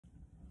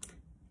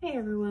Hey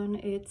everyone,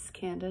 it's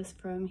Candace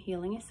from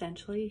Healing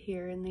Essentially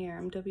here in the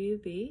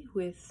RMWB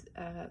with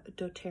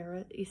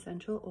doTERRA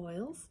essential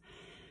oils.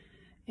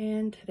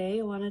 And today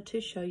I wanted to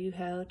show you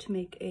how to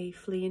make a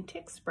flea and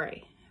tick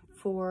spray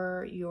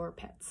for your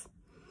pets.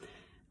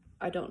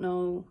 I don't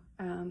know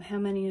how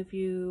many of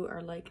you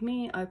are like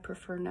me. I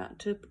prefer not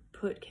to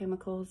put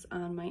chemicals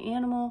on my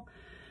animal.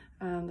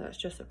 That's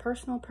just a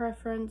personal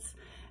preference.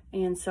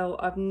 And so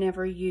I've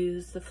never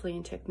used the flea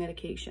and tick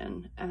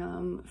medication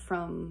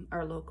from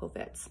our local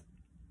vets.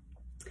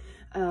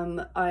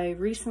 I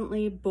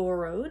recently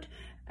borrowed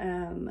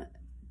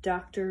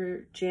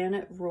Dr.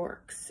 Janet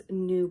Roark's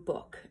new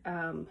book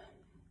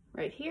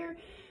right here,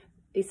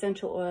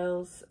 Essential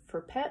Oils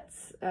for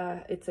Pets.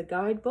 It's a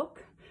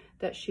guidebook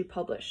that she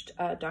published.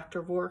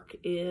 Dr. Roark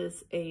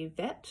is a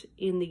vet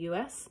in the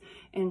US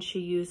and she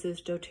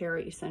uses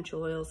doTERRA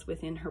essential oils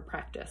within her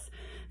practice.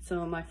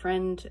 So my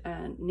friend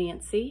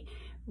Nancy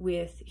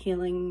with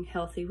Healing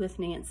Healthy with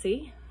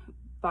Nancy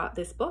bought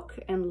this book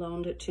and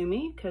loaned it to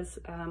me because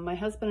my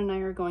husband and I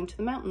are going to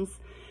the mountains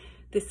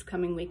this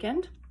coming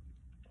weekend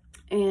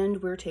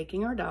and we're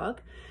taking our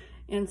dog.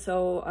 And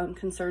so I'm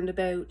concerned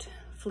about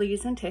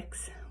fleas and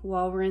ticks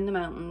while we're in the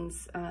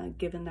mountains,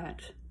 given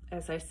that,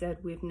 as I said,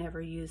 we've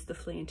never used the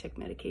flea and tick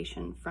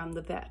medication from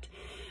the vet.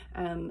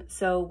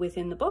 So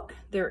within the book,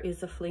 there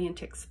is a flea and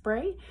tick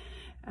spray.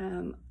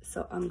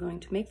 So I'm going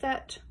to make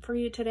that for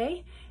you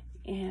today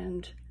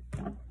and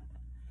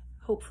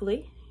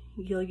hopefully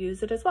you'll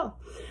use it as well.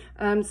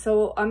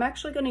 So I'm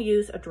actually going to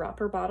use a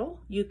dropper bottle.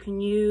 You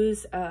can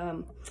use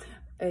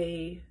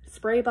a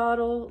spray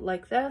bottle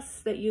like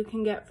this that you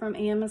can get from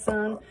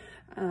Amazon.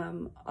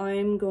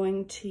 I'm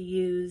going to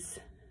use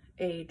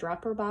a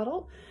dropper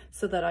bottle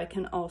so that I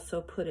can also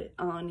put it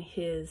on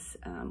his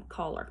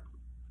collar.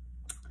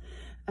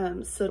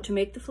 So to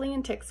make the flea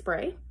and tick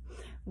spray,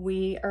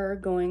 we are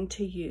going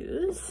to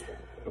use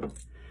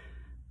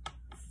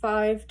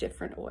 5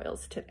 different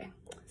oils today.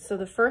 So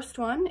the first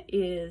one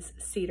is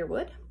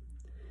cedarwood,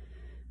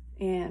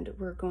 and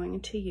we're going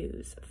to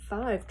use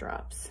 5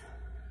 drops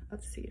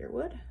of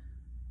cedarwood.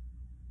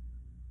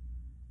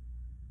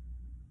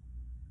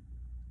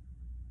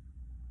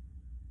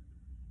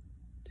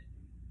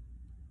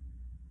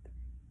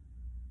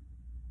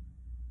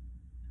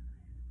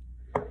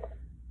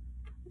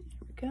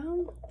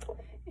 Go.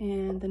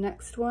 And the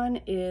next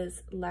one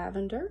is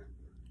lavender.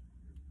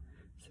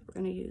 So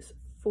we're going to use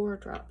 4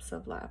 drops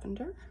of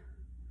lavender.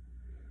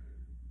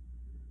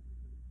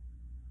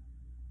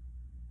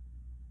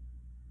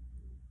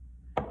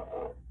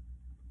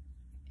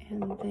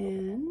 And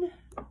then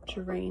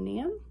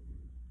geranium.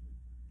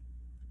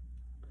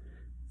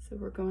 So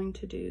we're going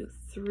to do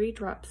 3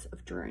 drops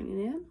of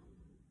geranium.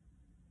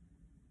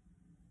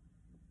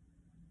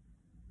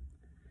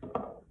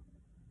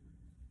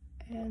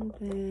 And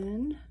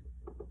then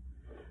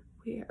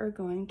we are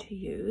going to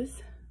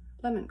use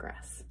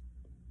lemongrass.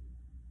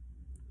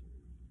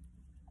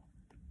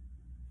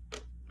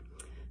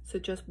 So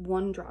just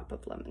 1 drop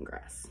of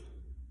lemongrass.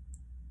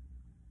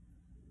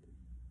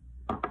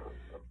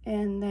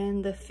 And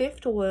then the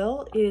 5th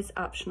oil is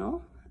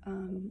optional.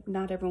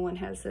 Not everyone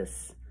has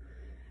this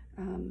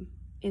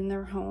in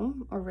their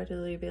home or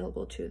readily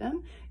available to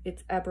them.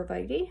 It's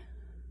arborvitae.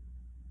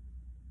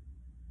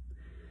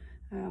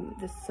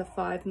 This is a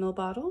 5 ml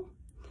bottle.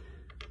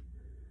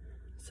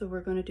 So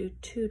we're going to do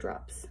 2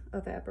 drops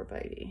of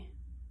arborvitae.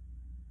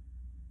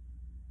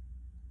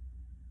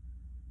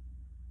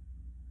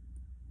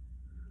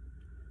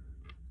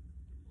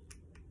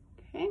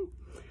 Okay,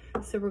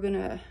 so we're going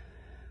to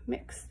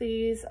mix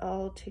these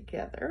all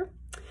together.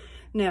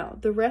 Now,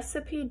 the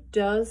recipe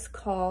does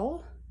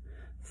call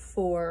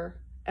for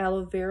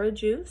aloe vera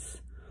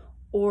juice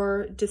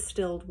or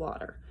distilled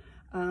water.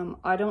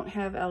 I don't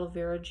have aloe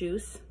vera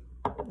juice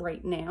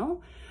right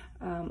now.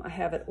 I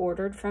have it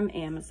ordered from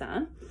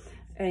Amazon.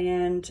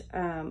 And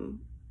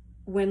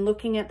when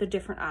looking at the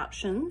different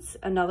options,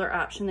 another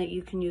option that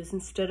you can use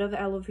instead of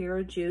aloe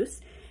vera juice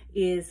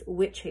is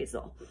witch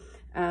hazel.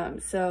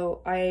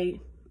 So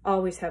I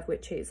always have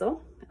witch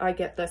hazel. I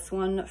get this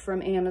one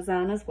from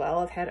Amazon as well.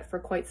 I've had it for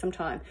quite some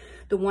time.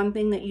 The one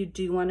thing that you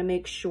do want to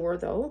make sure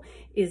though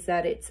is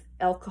that it's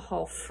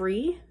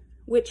alcohol-free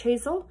witch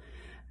hazel,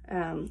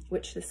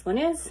 which this one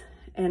is,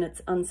 and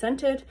it's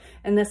unscented.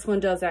 And this one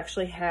does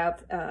actually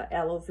have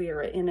aloe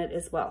vera in it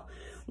as well.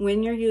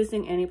 When you're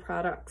using any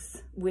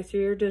products with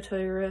your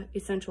doTERRA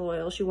essential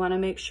oils, you want to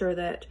make sure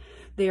that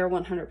they are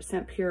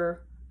 100%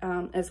 pure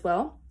as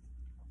well.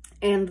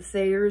 And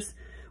Thayer's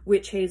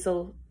witch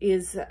hazel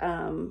is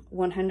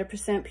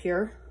 100%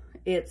 pure.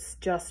 It's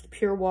just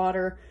pure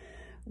water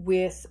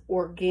with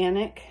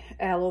organic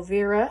aloe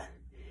vera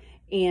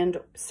and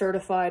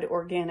certified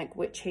organic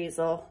witch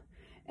hazel,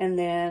 and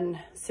then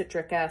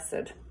citric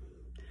acid.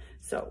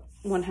 So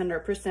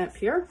 100%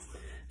 pure.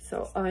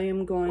 So I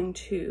am going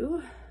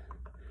to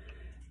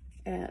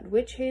add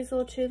witch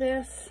hazel to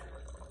this.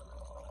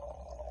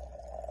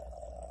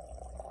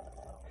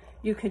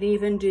 You could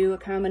even do a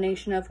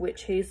combination of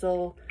witch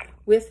hazel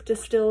with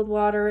distilled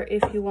water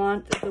if you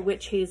want. The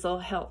witch hazel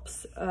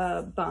helps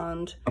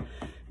bond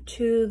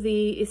to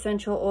the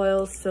essential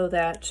oils so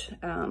that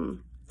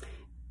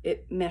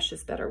it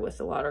meshes better with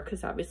the water,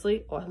 because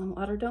obviously oil and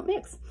water don't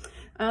mix.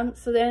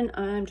 So then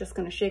I'm just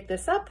going to shake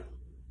this up,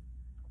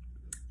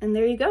 and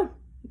there you go.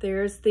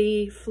 There's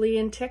the flea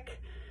and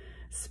tick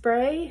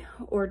spray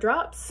or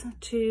drops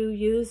to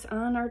use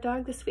on our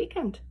dog this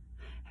weekend.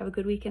 Have a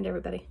good weekend,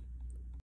 everybody.